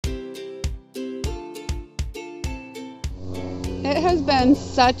It has been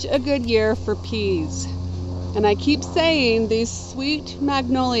such a good year for peas. And I keep saying these sweet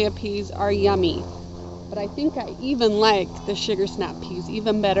magnolia peas are yummy. But I think I even like the sugar snap peas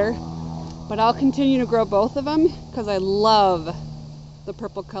even better. But I'll continue to grow both of them because I love the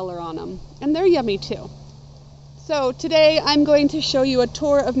purple color on them. And they're yummy too. So today I'm going to show you a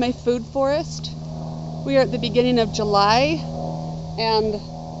tour of my food forest. We are at the beginning of July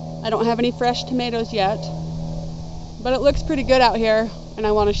and I don't have any fresh tomatoes yet. But it looks pretty good out here and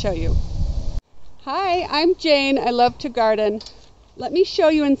I want to show you. Hi, I'm Jane. I love to garden. Let me show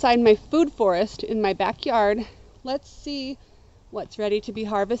you inside my food forest in my backyard. Let's see what's ready to be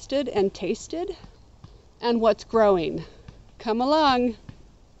harvested and tasted and what's growing. Come along.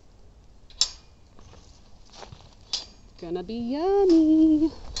 Gonna be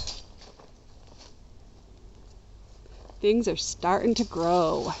yummy. Things are starting to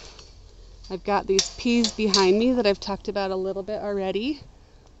grow. I've got these peas behind me that I've talked about a little bit already.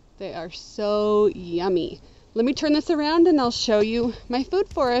 They are so yummy. Let me turn this around and I'll show you my food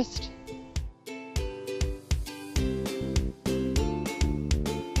forest.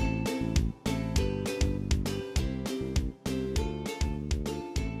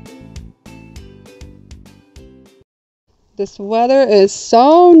 This weather is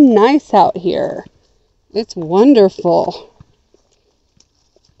so nice out here. It's wonderful.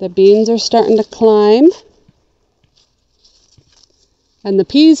 The beans are starting to climb. And the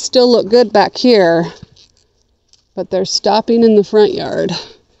peas still look good back here, but they're stopping in the front yard.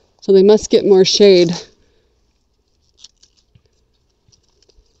 So they must get more shade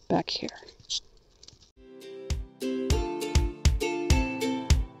back here.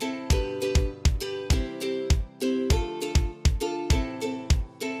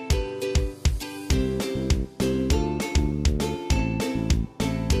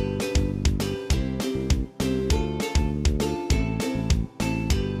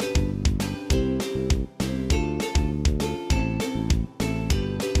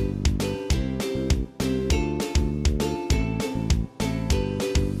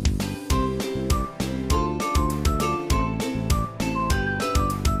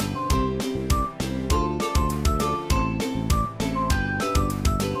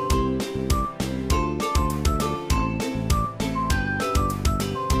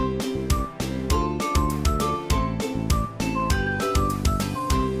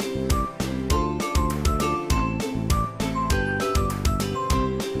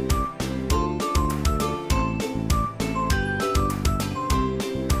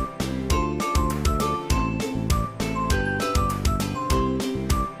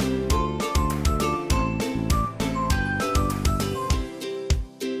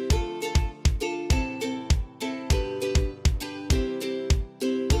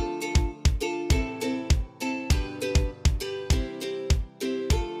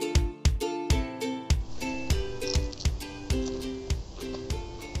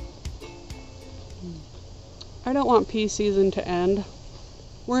 I don't want pea season to end.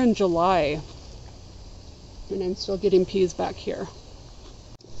 We're in July and I'm still getting peas back here.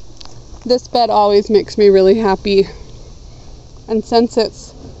 This bed always makes me really happy. And since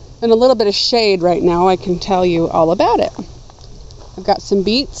it's in a little bit of shade right now, I can tell you all about it. I've got some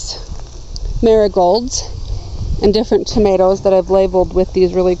beets, marigolds, and different tomatoes that I've labeled with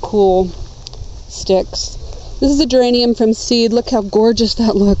these really cool sticks. This is a geranium from seed. Look how gorgeous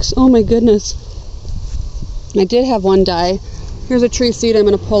that looks. Oh my goodness. I did have one die. Here's a tree seed I'm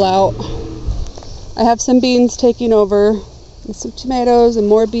going to pull out. I have some beans taking over, and some tomatoes and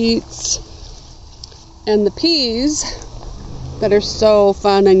more beets. And the peas that are so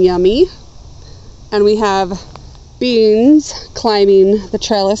fun and yummy. And we have beans climbing the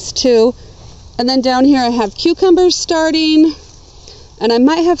trellis too. And then down here I have cucumbers starting. And I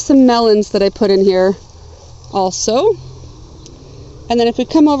might have some melons that I put in here also. And then if we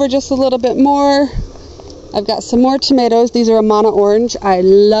come over just a little bit more, I've got some more tomatoes. These are Amana orange. I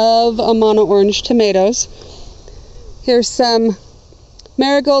love Amana orange tomatoes. Here's some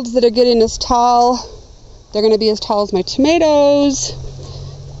marigolds that are getting as tall. They're going to be as tall as my tomatoes.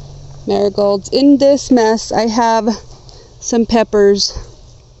 Marigolds. In this mess, I have some peppers,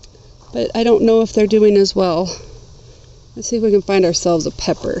 but I don't know if they're doing as well. Let's see if we can find ourselves a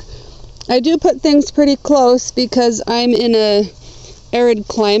pepper. I do put things pretty close because I'm in a arid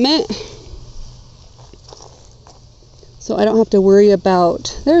climate. So I don't have to worry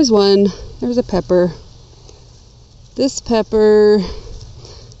about, there's one, there's a pepper. This pepper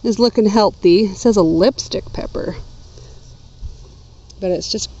is looking healthy. It says a lipstick pepper. But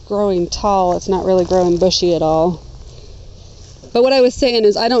it's just growing tall. It's not really growing bushy at all. But what I was saying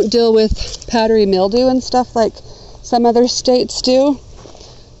is I don't deal with powdery mildew and stuff like some other states do.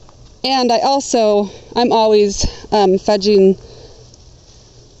 And I'm always fudging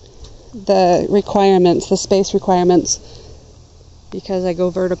the requirements, the space requirements, because I go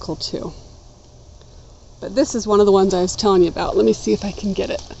vertical too. But this is one of the ones I was telling you about. Let me see if I can get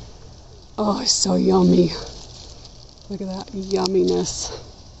it. Oh, it's so yummy. Look at that yumminess.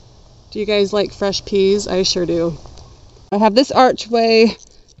 Do you guys like fresh peas? I sure do. I have this archway.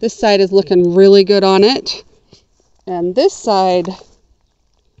 This side is looking really good on it. And this side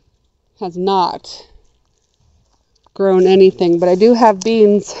has not grown anything, but I do have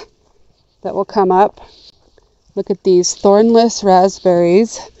beans that will come up. Look at these thornless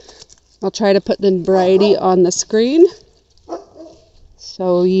raspberries. I'll try to put the variety on the screen.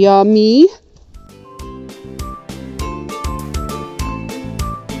 So yummy.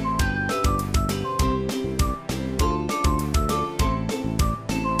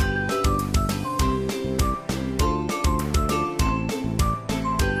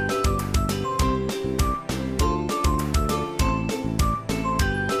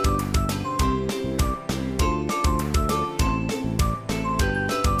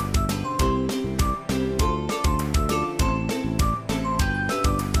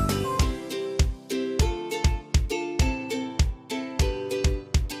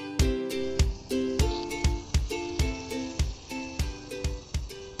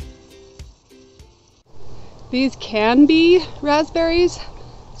 These can be raspberries.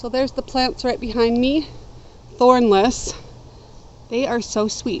 So there's the plants right behind me, thornless. They are so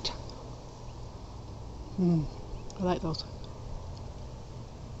sweet. I like those.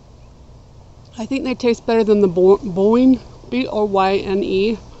 I think they taste better than the Boyne,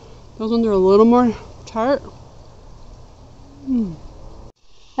 B-O-Y-N-E. Those ones are a little more tart.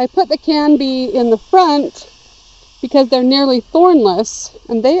 I put the canby in the front because they're nearly thornless,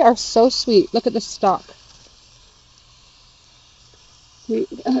 and they are so sweet. Look at the stalk.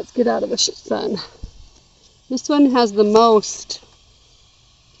 Let's get out of the sun. This one has the most,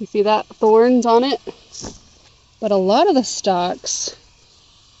 you see that, thorns on it? But a lot of the stalks,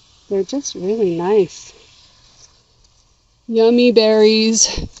 they're just really nice. Yummy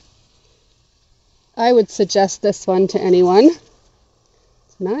berries. I would suggest this one to anyone.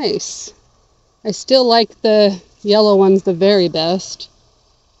 It's nice. I still like the yellow ones the very best.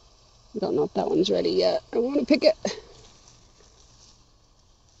 I don't know if that one's ready yet. I want to pick it.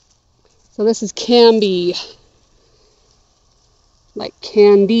 So this is canby, like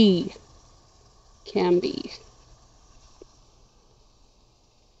candy, canby.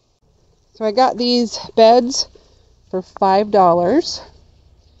 So I got these beds for $5,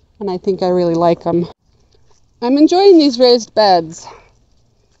 and I think I really like them. I'm enjoying these raised beds.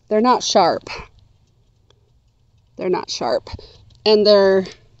 They're not sharp. They're not sharp, and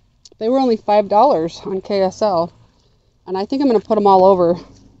they were only $5 on KSL, and I think I'm going to put them all over.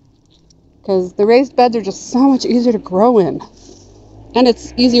 Because the raised beds are just so much easier to grow in. And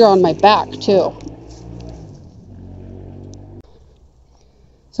it's easier on my back, too.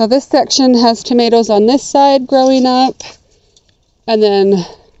 So this section has tomatoes on this side growing up. And then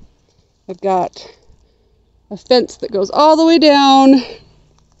I've got a fence that goes all the way down.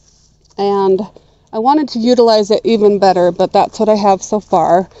 And I wanted to utilize it even better, but that's what I have so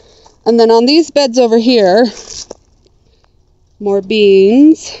far. And then on these beds over here, more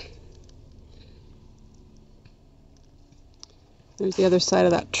beans. There's the other side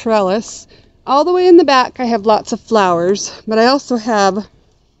of that trellis. All the way in the back I have lots of flowers, but I also have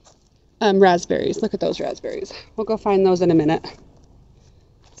raspberries. Look at those raspberries. We'll go find those in a minute.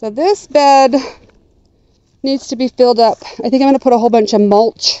 So this bed needs to be filled up. I think I'm going to put a whole bunch of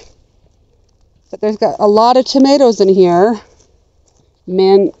mulch. But there's got a lot of tomatoes in here.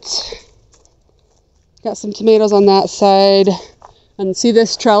 Mint. Got some tomatoes on that side. And see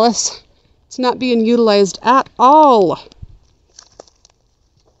this trellis? It's not being utilized at all.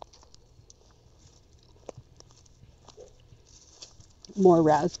 More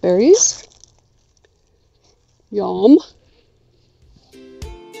raspberries. Yum.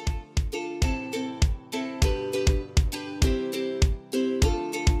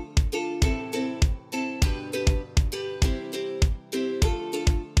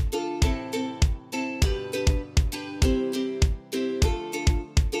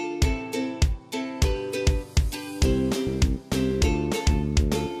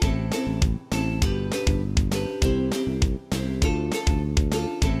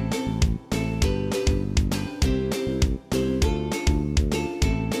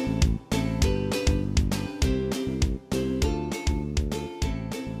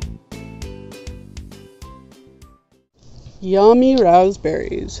 Yummy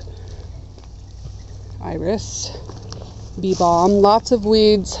raspberries. Iris. bee balm. Lots of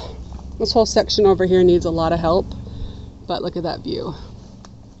weeds. This whole section over here needs a lot of help, but look at that view.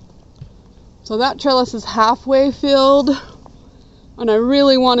 So that trellis is halfway filled, and I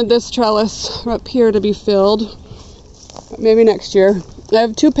really wanted this trellis up here to be filled, but maybe next year. I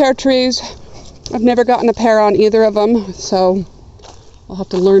have 2 pear trees. I've never gotten a pear on either of them, so I'll have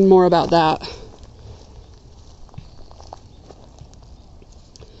to learn more about that.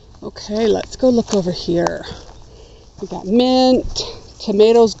 Okay, let's go look over here. We got mint,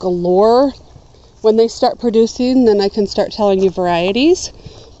 tomatoes galore. When they start producing, then I can start telling you varieties.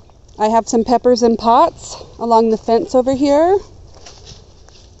 I have some peppers in pots along the fence over here.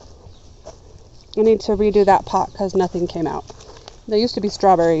 I need to redo that pot because nothing came out. There used to be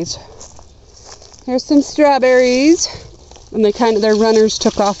strawberries. Here's some strawberries. And their runners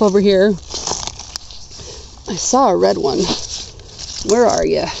took off over here. I saw a red one. Where are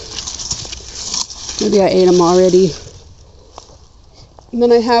you? Maybe I ate them already. And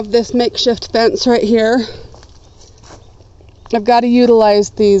then I have this makeshift fence right here. I've got to utilize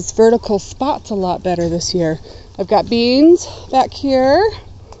these vertical spots a lot better this year. I've got beans back here.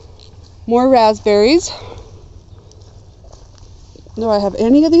 More raspberries. Do I have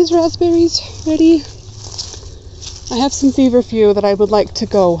any of these raspberries ready? I have some feverfew that I would like to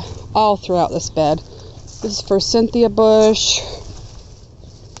go all throughout this bed. This is for Cynthia bush.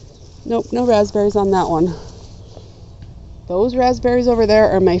 Nope, no raspberries on that one. Those raspberries over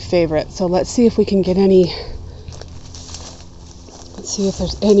there are my favorite. So let's see if we can get any. Let's see if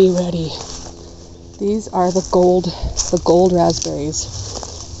there's any ready. These are the gold raspberries.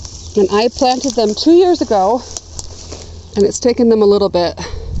 And I planted them 2 years ago, and it's taken them a little bit.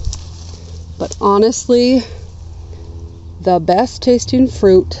 But honestly, the best tasting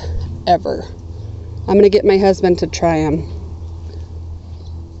fruit ever. I'm going to get my husband to try them.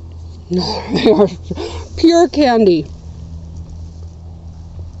 No, they are pure candy.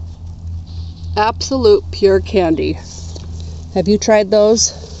 Absolute pure candy. Have you tried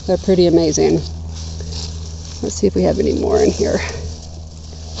those? They're pretty amazing. Let's see if we have any more in here.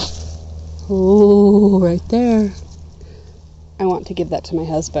 Oh, right there. I want to give that to my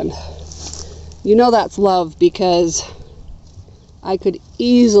husband. You know that's love because I could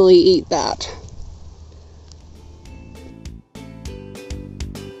easily eat that.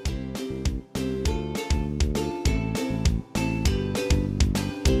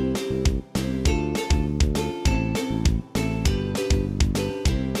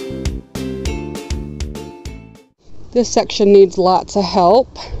 This section needs lots of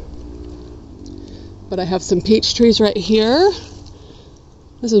help, but I have some peach trees right here.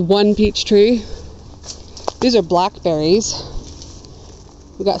 This is one peach tree. These are blackberries.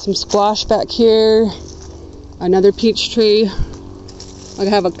 We got some squash back here, another peach tree. I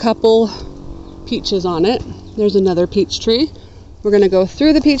have a couple peaches on it. There's another peach tree. We're going to go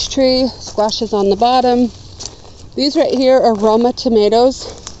through the peach tree, squashes on the bottom. These right here are Roma tomatoes,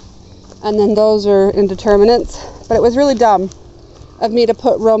 and then those are indeterminates. But it was really dumb of me to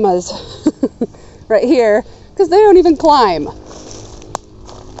put Romas right here because they don't even climb.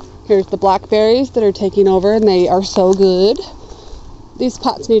 Here's the blackberries that are taking over, and they are so good. These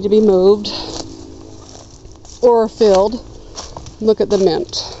pots need to be moved or filled. Look at the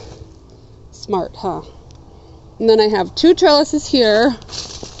mint. Smart, huh? And then I have 2 trellises here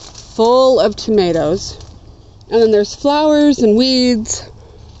full of tomatoes. And then there's flowers and weeds,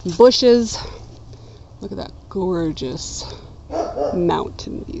 bushes. Look at that gorgeous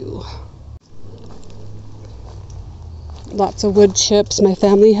mountain view. Lots of wood chips. My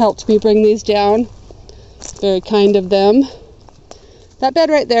family helped me bring these down. Very kind of them. That bed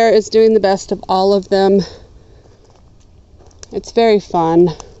right there is doing the best of all of them. It's very fun.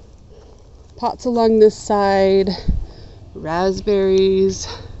 Pots along this side. Raspberries.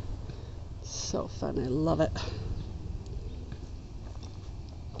 So fun. I love it.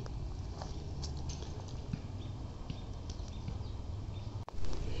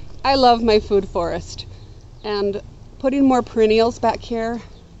 I love my food forest, and putting more perennials back here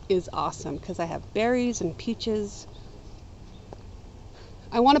is awesome because I have berries and peaches.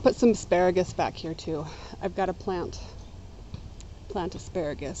 I want to put some asparagus back here too. I've got to plant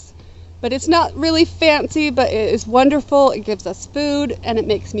asparagus, but it's not really fancy, but it is wonderful. It gives us food, and it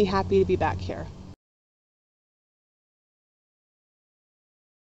makes me happy to be back here.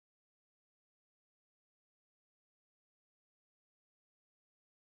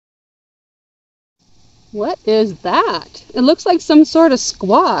 What is that? It looks like some sort of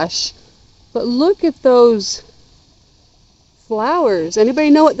squash, but look at those flowers.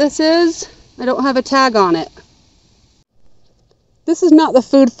 Anybody know what this is? I don't have a tag on it. This is not the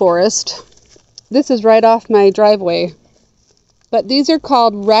food forest. This is right off my driveway. But these are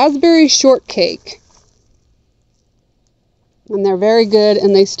called raspberry shortcake. And they're very good,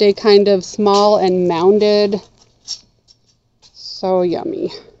 and they stay kind of small and mounded. So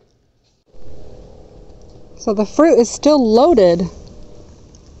yummy. So the fruit is still loaded,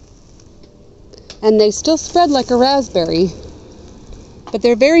 and they still spread like a raspberry, but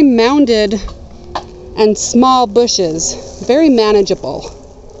they're very mounded and small bushes, very manageable.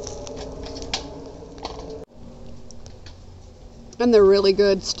 And they're really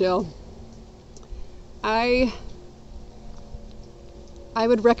good still. I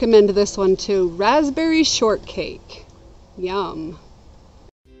would recommend this one too. Raspberry shortcake. Yum.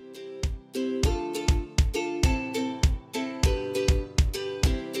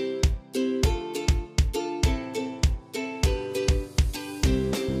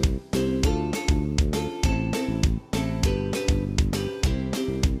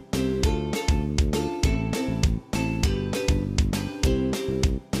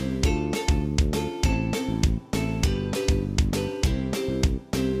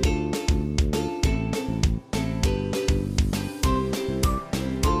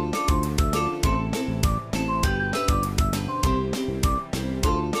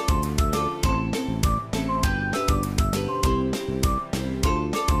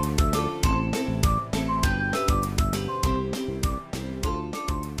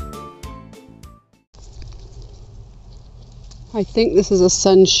 I think this is a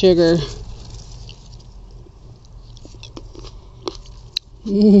sun sugar.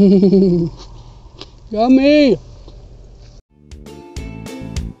 Yummy!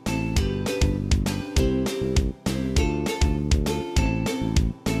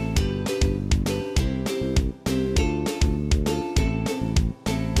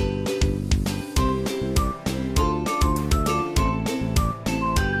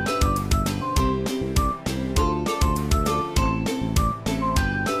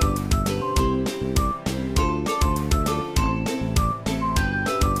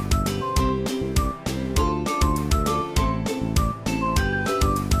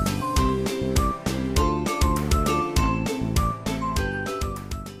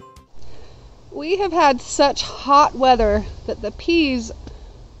 We have had such hot weather that the peas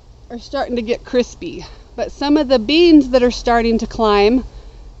are starting to get crispy, but some of the beans that are starting to climb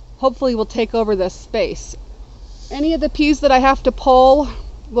hopefully will take over this space. Any of the peas that I have to pull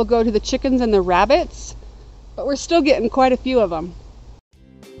will go to the chickens and the rabbits, but we're still getting quite a few of them.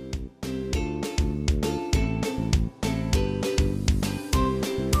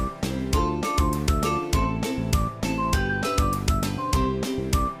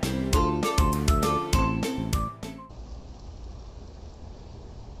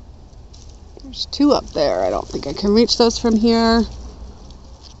 There's two up there. I don't think I can reach those from here.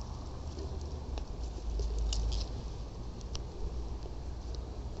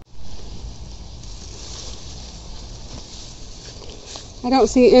 I don't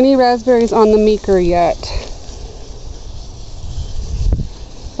see any raspberries on the meeker yet.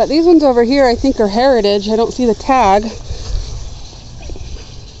 But these ones over here I think are heritage. I don't see the tag.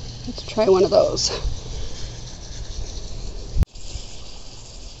 Let's try one of those.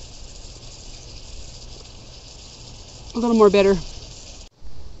 A little more bitter.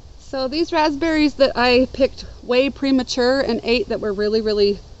 So these raspberries that I picked way premature and ate that were really,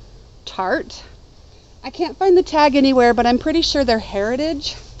 really tart, I can't find the tag anywhere, but I'm pretty sure they're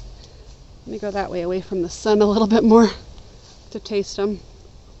heritage. Let me go that way away from the sun a little bit more to taste them.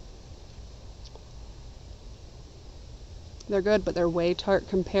 They're good, but they're way tart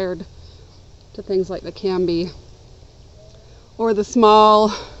compared to things like the Canby or the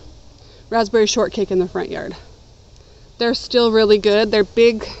small raspberry shortcake in the front yard. They're still really good. They're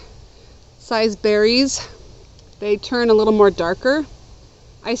big size berries. They turn a little more darker.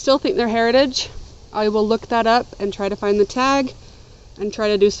 I still think they're heritage. I will look that up and try to find the tag and try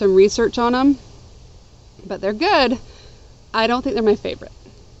to do some research on them. But they're good. I don't think they're my favorite.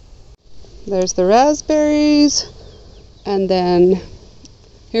 There's the raspberries. And then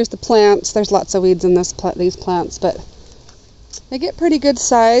here's the plants. There's lots of weeds in these plants, but they get pretty good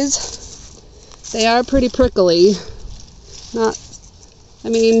size. They are pretty prickly.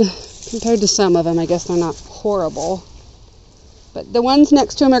 Compared to some of them, I guess they're not horrible. But the ones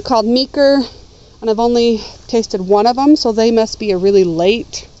next to them are called Meeker, and I've only tasted one of them, so they must be a really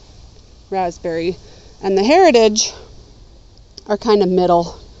late raspberry. And the heritage are kind of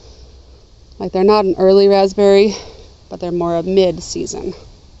middle. Like they're not an early raspberry, but they're more a mid-season.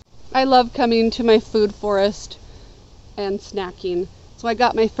 I love coming to my food forest and snacking. So I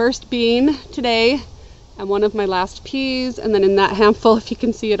got my first bean today, and one of my last peas, and then in that handful, if you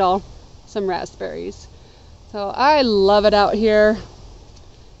can see it all, some raspberries. So I love it out here.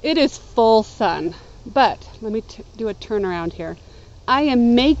 It is full sun, but let me do a turnaround here. I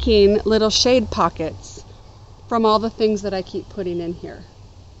am making little shade pockets from all the things that I keep putting in here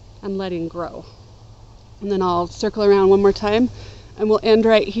and letting grow. And then I'll circle around one more time and we'll end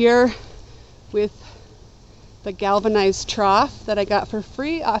right here with the galvanized trough that I got for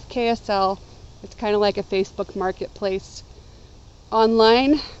free off KSL. It's kind of like a Facebook marketplace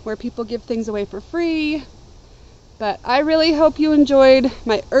online where people give things away for free. But I really hope you enjoyed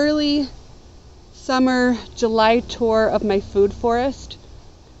my early summer July tour of my food forest.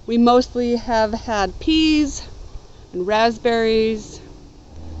 We mostly have had peas and raspberries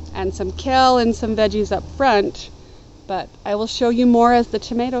and some kale and some veggies up front, but I will show you more as the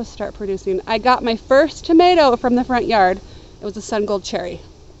tomatoes start producing. I got my first tomato from the front yard. It was a sun gold cherry.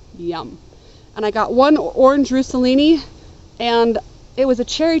 Yum. And I got one orange Russolini, and it was a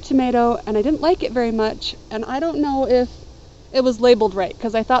cherry tomato, and I didn't like it very much, and I don't know if it was labeled right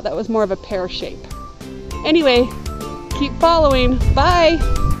because I thought that was more of a pear shape. Anyway, keep following. Bye!